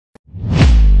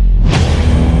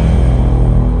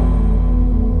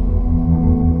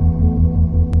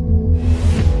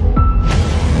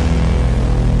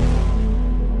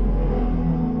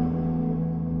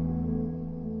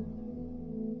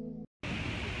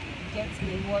get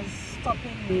me, was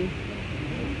stopping me.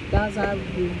 That's how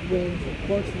we were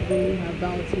both going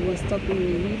about. He was stopping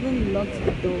me. He even locked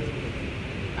the door.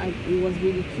 It was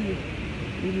really key.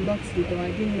 He locked the door.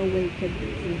 I didn't know where he kept the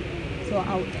key. So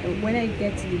when I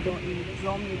get to the door, he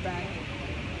draw me back.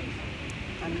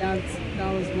 And that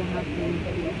was what happened.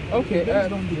 Okay.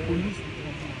 Based on the police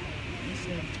report, he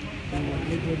said they were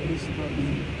allegedly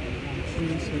stabbing and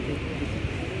shooting several people.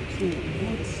 So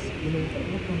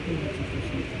what company did you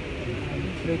pursue?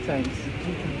 3 times.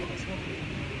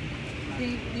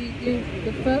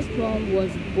 The first one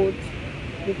was both.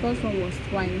 The first one was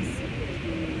twice.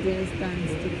 The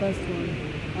instance, the first one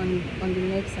on the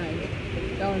neck side.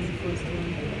 That was the first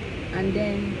one. And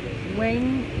then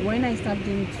when I stabbed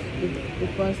him the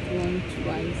first one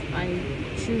twice, I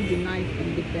threw the knife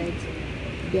on the bed.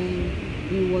 Then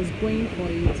he was going for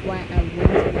it while I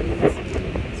went for it.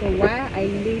 So while I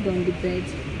laid on the bed,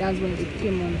 that's when it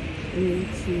came on me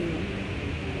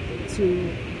to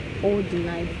hold the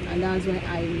knife, and that's when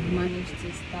I managed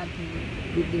to stab him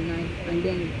with the knife.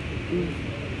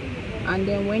 And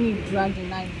then when he dragged the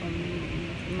knife from me,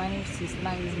 he managed to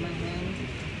slice my hand.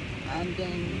 And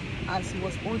then as he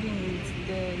was holding it,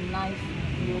 the knife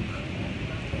broke,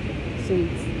 so it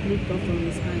slipped off from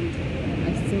his hand. I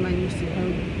still managed to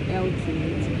hold to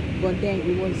it, but then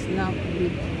it was now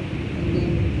weak, and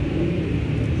then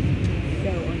it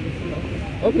fell on the floor.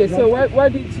 Okay, so why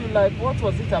did you what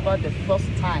was it about the first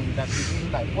time that you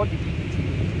didn't like? What did he do to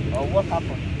you, or what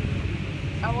happened?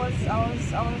 I was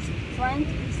trying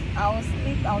to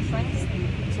sleep. It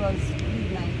was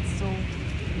midnight, so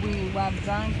we were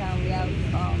drunk and we have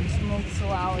smoked, so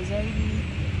I was already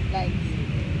like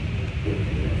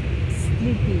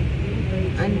sleepy,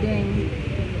 and then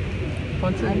I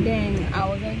was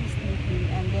already sleepy,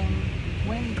 and then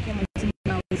when he came to me,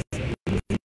 that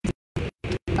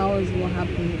was what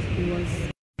happened. It was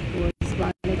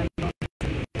violent and all.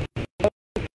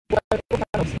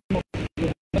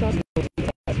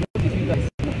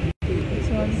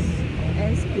 It was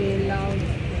SK loud.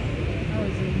 How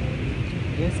was it?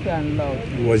 SK and loud.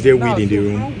 Was there weed in the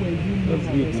room? That's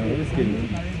weed now. Let's get it.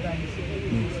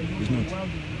 It's not.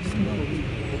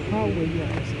 How were you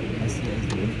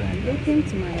arrested? They came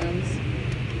to my house,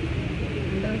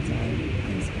 and that's how I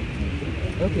was.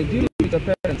 Okay, do you live with your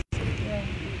parents? Yeah.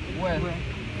 Where?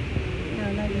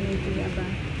 Yeah, that didn't do that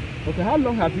bad. Okay, how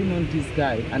long have you known this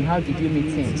guy, and how did you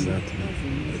meet him? Exactly.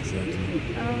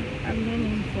 I've known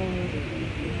him for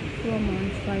 4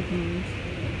 months, 5 months.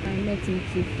 I met him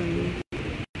through friends.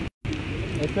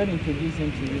 A friend introduced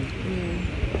him to you?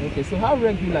 Yeah. Okay, so how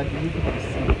regular do you people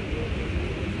see?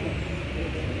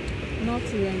 Not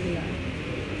regular.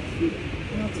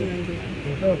 Not regular.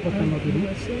 Was that a person of the week?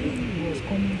 He was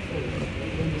coming for,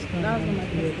 you understand? That was my the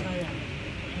first tire. I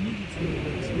need you to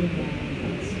explain that,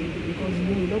 because a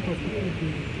lot of people do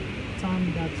term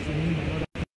that to mean another.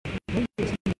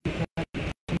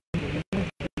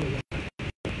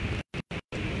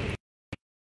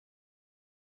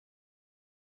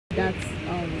 That's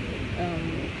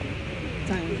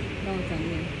time. That was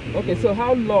time. Okay, so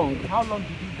how long did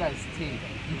you guys stay?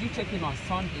 Did you check in on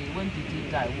Sunday? When did he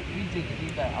die? Which day did he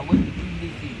die? And when did you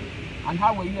leave him? And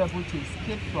how were you able to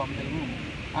escape from the room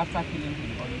after killing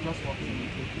him, or you just walked in?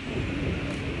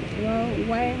 Well,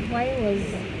 while he was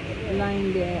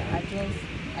lying there, I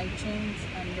changed,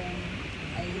 and then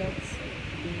I left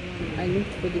the room. I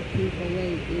looked for the key for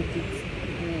where he ate it,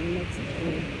 and I left it.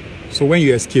 So when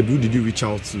you escaped, who did you reach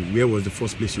out to? Where was the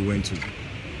first place you went to? I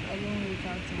didn't reach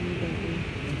out to anybody.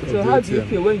 So how do you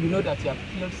feel when you know that you have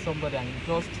killed somebody and you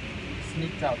just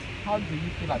sneaked out? How do you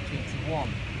feel at 21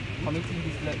 committing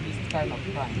this kind of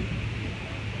crime?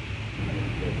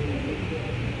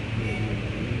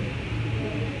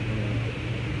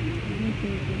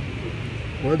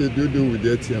 What did you do with the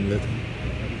ATM letter?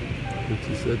 With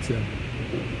his ATM?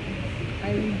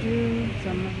 I withdrew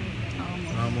some money.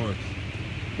 How much?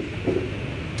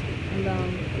 About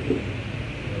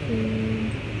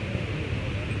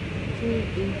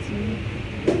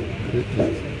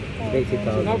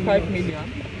 280. Not 5 million.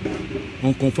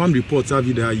 On confirmed reports have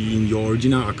it that in your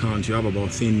original account you have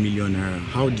about 10 million naira.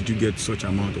 How did you get such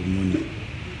amount of money?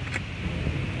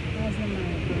 That's not my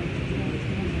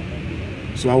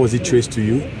account. So how was it traced to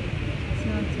you? It's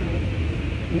not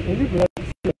mine. Have you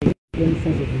any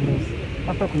sense of remorse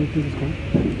after committing this crime?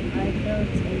 I felt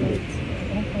a lot.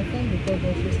 I think because I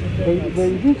was just a But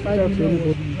you didn't tell to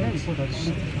anybody before that you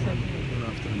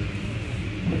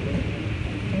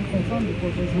confirmed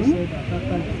because I said that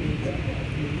after the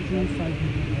 5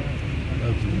 million.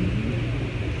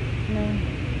 No,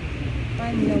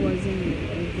 5 million was in the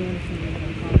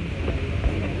account.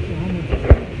 So how much?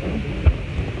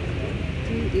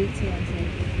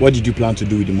 What did you plan to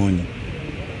do with the money?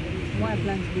 What I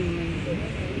plan to do with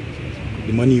money?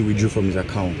 The money you withdrew from his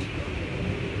account.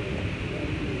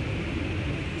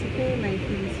 To pay my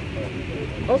fees.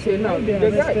 Okay, now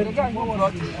the guy who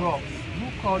brought the drugs,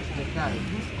 who called the guy,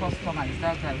 whose customer is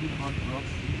that guy who brought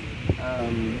drugs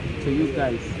to you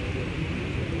guys?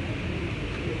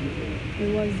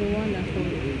 It was the one that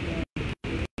called.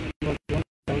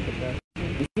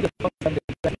 Is it the first time the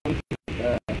guy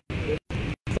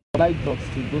supplied drugs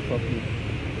to both of you?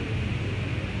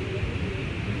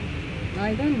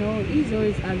 I don't know. He's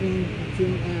always having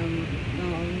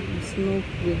smoke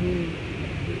with him.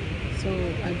 So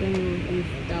I don't know if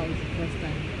that was the first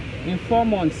time. In 4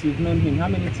 months you've known him, how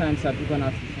many times have you gone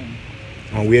out with him?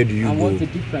 And where do you and go? what's the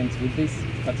difference with this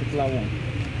particular one?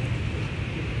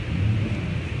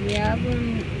 We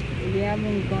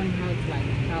haven't gone out like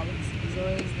out. It's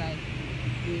always like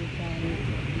we can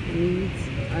meet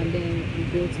and then we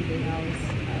go to the house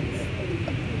at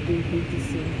the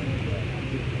BTC.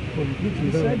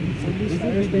 Is it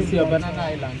BTC or Banana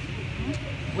Island?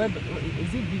 Where is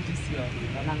it BTC or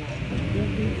Banana Island?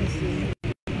 BTC.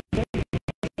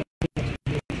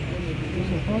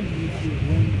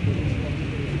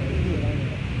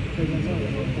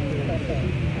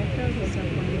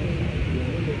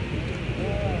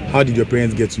 How did your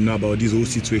parents get to know about this whole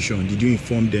situation? Did you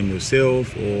inform them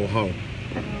yourself or how? It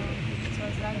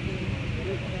was that day.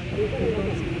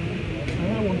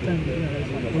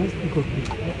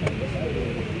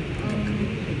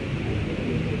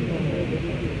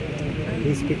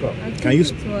 Please speak up. Can you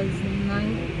It was 9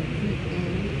 p.m.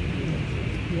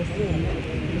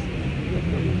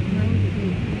 9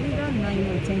 p.m. Either 9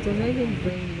 or 10. It was already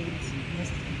very late. Yes,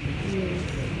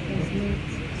 it was late.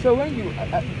 So when you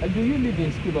do you live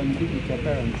in school or you live with your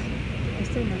parents? I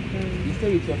stayed with my parents. You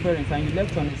stay with your parents and you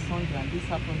left on a Sunday and this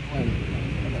happened when?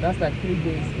 That's like 3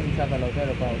 days interval or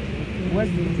thereabout.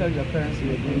 When did you tell your parents you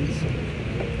were doing this?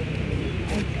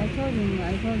 I told him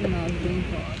I was going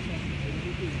for auction.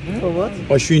 For what?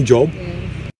 Ushering job? Yes.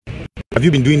 Have you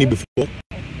been doing it before? Yes,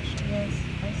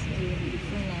 I still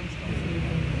freelance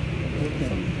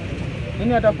sometimes.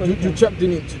 Any other question? You checked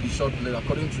in into the shop, like,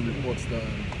 according to reports that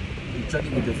you checked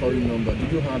in with the foreign number.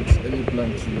 Did you have any plan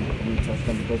to track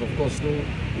them? Because of course, no,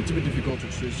 it's a bit difficult to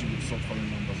trace you with such foreign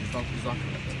numbers. Is that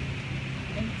correct?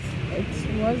 It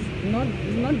was not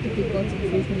difficult to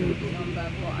trace me with the number,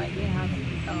 but I didn't have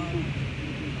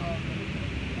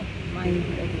mind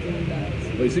of doing that.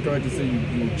 But is it correct to say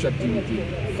you checked in with the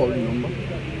foreign number?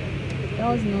 That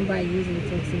was the number I used in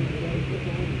texting the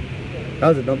video. That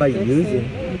was the number you used? I'm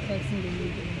texting the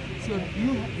video. So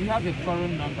you have a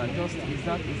foreign number, just is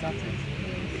that it?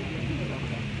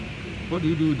 What do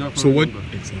you do with that So what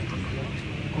exactly?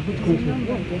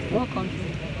 What country?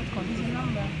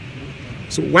 Number.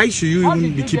 So why should you How even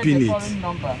did be you keeping get the it? foreign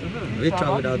number? We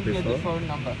traveled out How did you get before. the foreign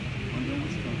number?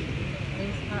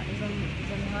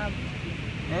 It's on hub.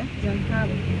 Eh? It's on hub.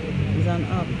 It's an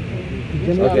app.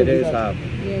 Which Okay, app there is is that? app.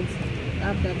 Yes,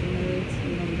 app that generates the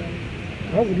number.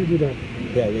 How would you do that?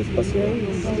 Yeah, it's possible.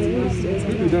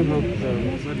 If you don't have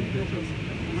verification,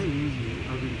 why you use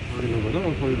having foreign number? Don't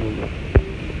have foreign number.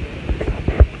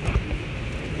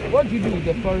 What do you do with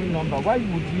the foreign number? Why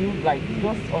would you, like,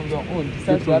 just on your own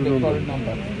decide to have a foreign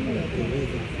number?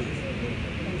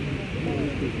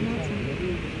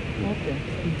 Okay.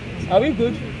 Are we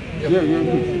good? Yeah, you're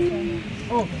good.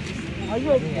 Oh, are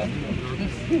you okay?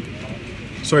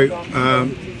 Sorry,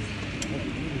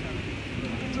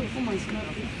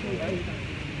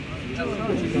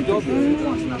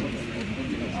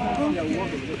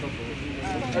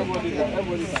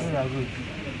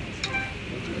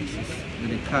 With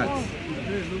the cards.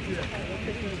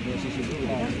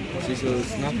 She should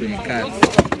snap with the cards.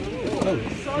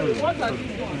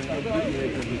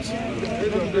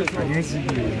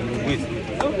 Wait.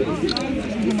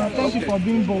 Thank you for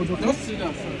being bold. Okay? Don't sit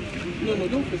down, sir. No,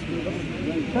 don't face me.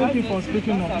 Thank you for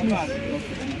speaking up, please.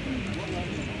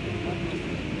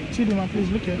 Chidinma, please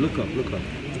look here. Look up.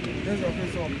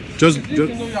 just If you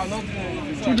know you are not doing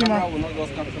anything, so Chidinma. camera will not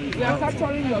just capture you. We are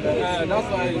capturing your face. That's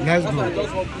why. Let's that's go. why I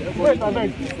just want Wait, I everybody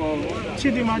beg. before.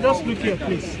 Chidinma, just look here,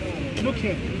 please. Look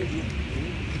here.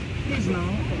 Please now.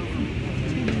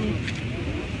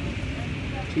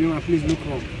 Chidinma, please look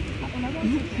up.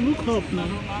 Look up now.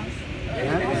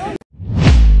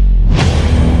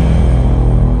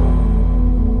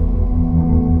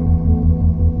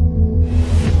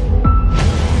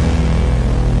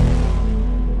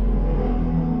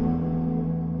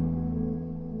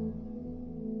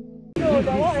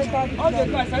 All the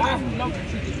guys, I just belong to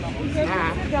Chidinma.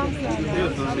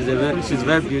 She's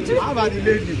very beautiful. How about the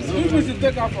lady? You should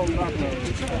take her from back now.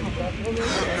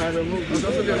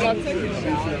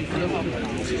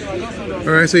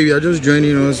 Alright, so if you are just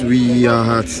joining us, we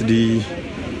are at the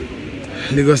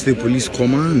Lagos State Police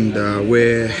Command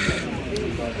where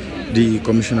the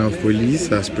Commissioner of Police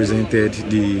has presented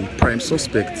the prime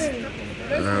suspect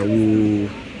who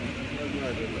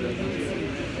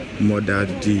murdered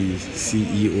the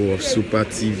CEO of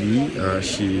SuperTV.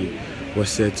 She was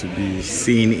said to be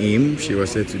seeing him. She was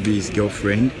said to be his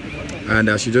girlfriend, and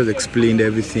she just explained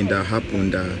everything that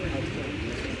happened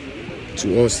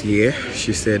to us here.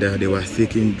 She said they were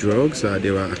taking drugs.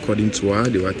 They were, according to her,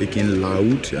 they were taking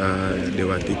loud. They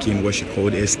were taking what she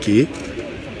called SK,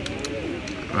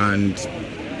 and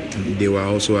they were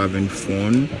also having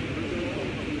fun.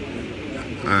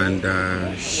 And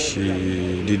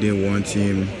she didn't want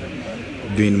him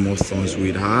doing more things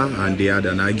with her, and they had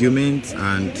an argument,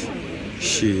 and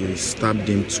she stabbed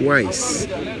him twice.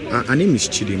 Her name is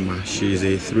Chidinma. She is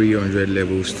a 300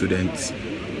 level student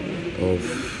of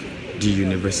the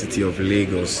University of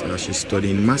Lagos. She's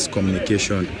studying mass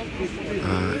communication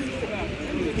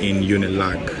in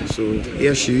UNILAG. So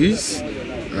here she is.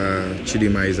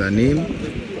 Chidinma is her name,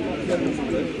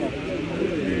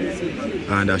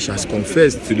 and she has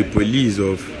confessed to the police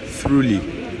of thoroughly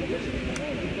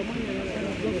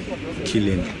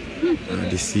killing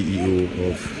the CEO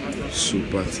of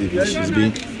SuperTV. She's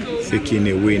been taken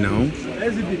away now.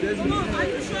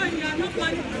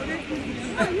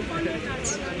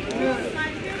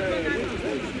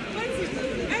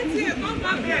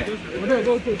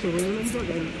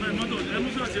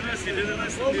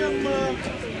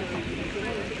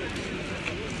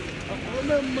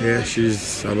 Yeah,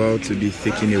 she's about to be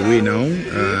taken away now,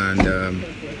 and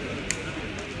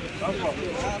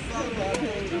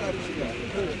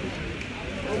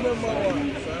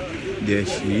there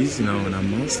she is now on a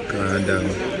mask,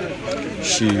 and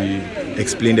she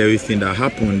explained everything that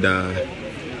happened,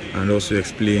 and also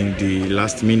explained the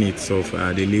last minutes of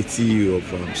the late CEO of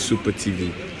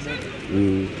SuperTV,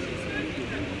 who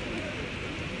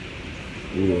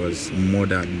was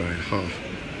murdered by her.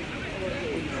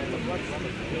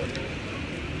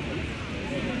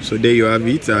 So there you have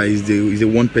it. It's a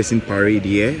one-person parade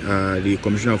here. The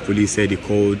Commissioner of Police said he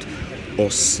called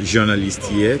us journalists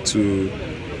here to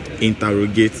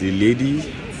interrogate the lady,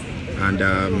 and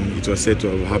it was said to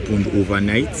have happened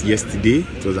overnight yesterday.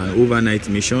 It was an overnight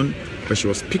mission, but she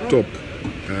was picked up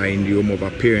in the home of her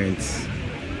parents,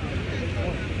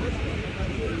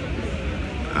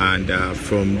 and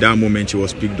from that moment she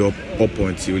was picked up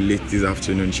until late this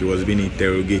afternoon. She was being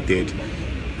interrogated.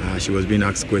 She was being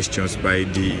asked questions by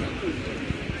the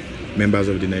members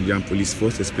of the Nigerian police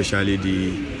force, especially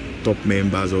the top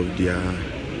members of their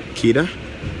cadre.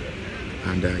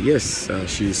 And yes,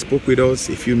 she spoke with us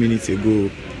a few minutes ago,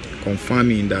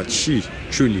 confirming that she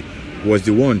truly was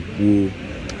the one who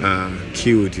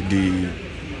killed the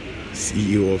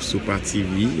CEO of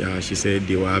SuperTV. She said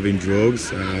they were having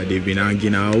drugs. They've been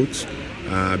hanging out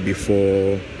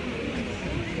before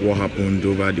what happened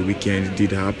over the weekend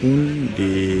did happen.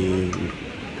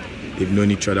 They've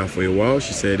known each other for a while.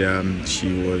 She said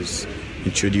she was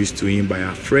introduced to him by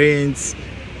her friends,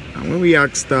 and when we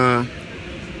asked her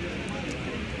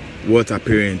what her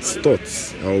parents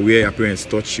thought, or where her parents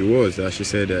thought she was, she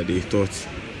said they thought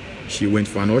she went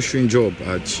for an ushering job,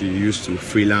 and she used to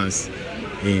freelance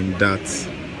in that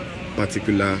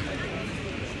particular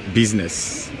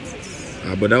business.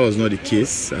 But that was not the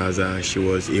case, as she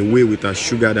was away with her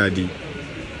sugar daddy,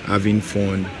 having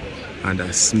fun and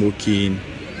smoking.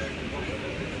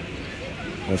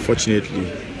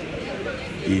 Unfortunately,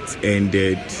 it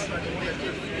ended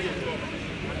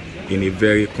in a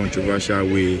very controversial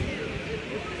way,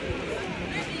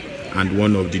 and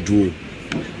one of the duo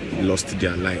lost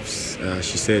their lives.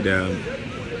 She said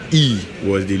he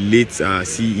was the late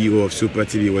CEO of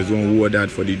SuperTV, was the one who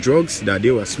ordered for the drugs that they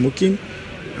were smoking.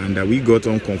 And we got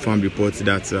unconfirmed reports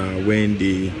that when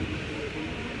the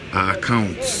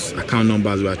account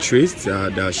numbers were traced,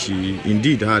 that she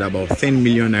indeed had about 10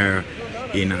 million naira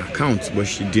in her account, but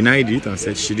she denied it and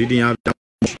said she didn't have that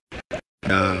much.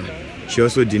 She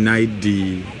also denied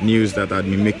the news that had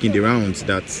been making the rounds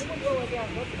that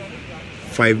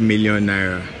 5 million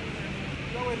naira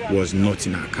was not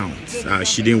in her account.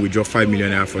 She didn't withdraw 5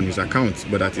 million naira from his account,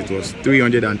 but that it was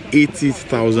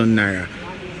 380,000 naira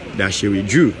that she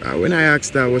withdrew. When I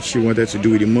asked her what she wanted to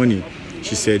do with the money,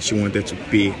 she said she wanted to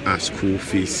pay her school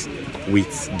fees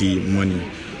with the money.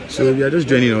 So if you are just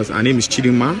joining us, her name is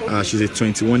Chidinma. She's a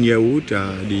 21-year-old.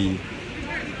 The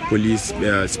police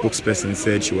spokesperson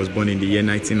said she was born in the year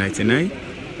 1999.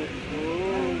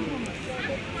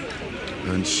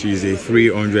 and she's a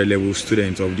 300 level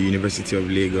student of the University of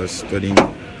Lagos studying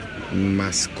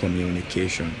mass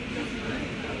communication.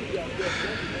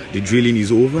 The drilling is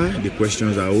over, the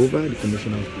questions are over, the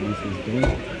Commissioner of Police is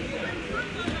done.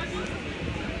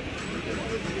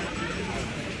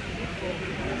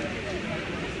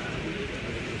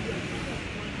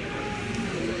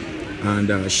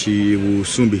 And she will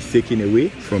soon be taken away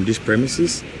from this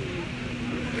premises.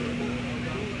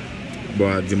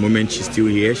 But at the moment she's still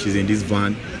here, she's in this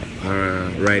van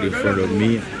right in front of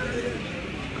me.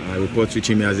 Reports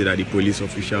reaching me as that the police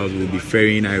officials will be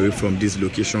ferrying her away from this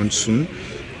location soon.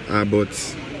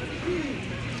 But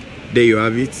there you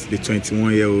have it, the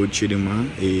 21-year-old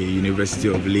Chidinma, a University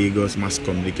of Lagos Mass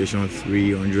Communication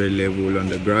 300 level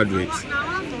undergraduate,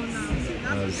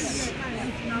 has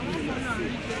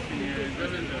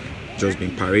just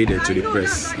been paraded to the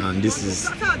press, and this is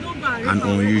an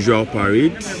unusual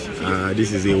parade.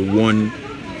 This is a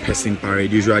one-person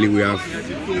parade. Usually we have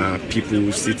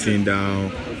people sitting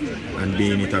down and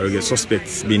being interrogated,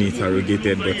 suspects being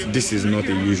interrogated, but this is not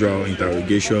a usual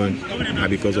interrogation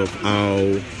because of how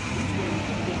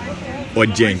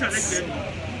urgent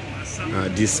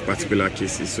this particular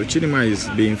case is. So Chidinma is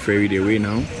being ferried away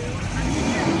now,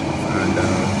 and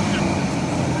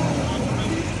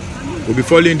we'll be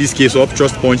following this case up.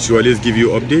 Trust Punch to always give you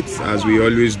updates, as we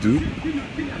always do,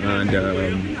 and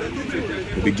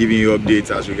we'll be giving you updates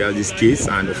as regards this case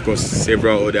and of course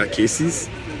several other cases,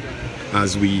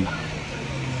 as we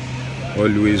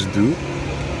always do.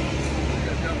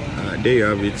 There you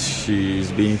have it,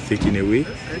 she's being taken away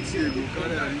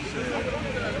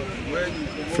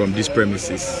from this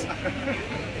premises.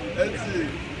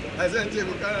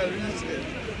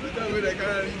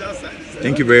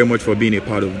 Thank you very much for being a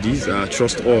part of this.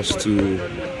 Trust us to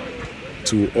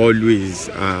always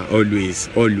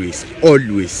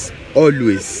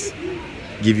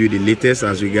give you the latest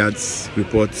as regards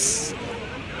reports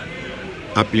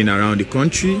happening around the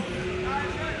country,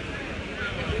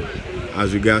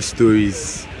 as regards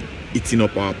stories eating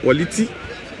up our polity.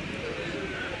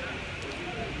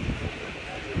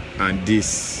 And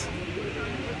this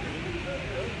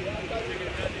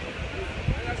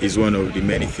is one of the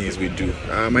many things we do.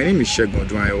 My name is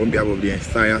Chidinma. On behalf of the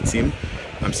entire team,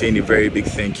 I'm saying a very big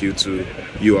thank you to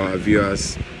you, our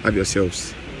viewers. Have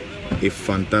yourselves a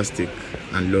fantastic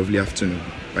and lovely afternoon.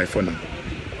 Bye for now.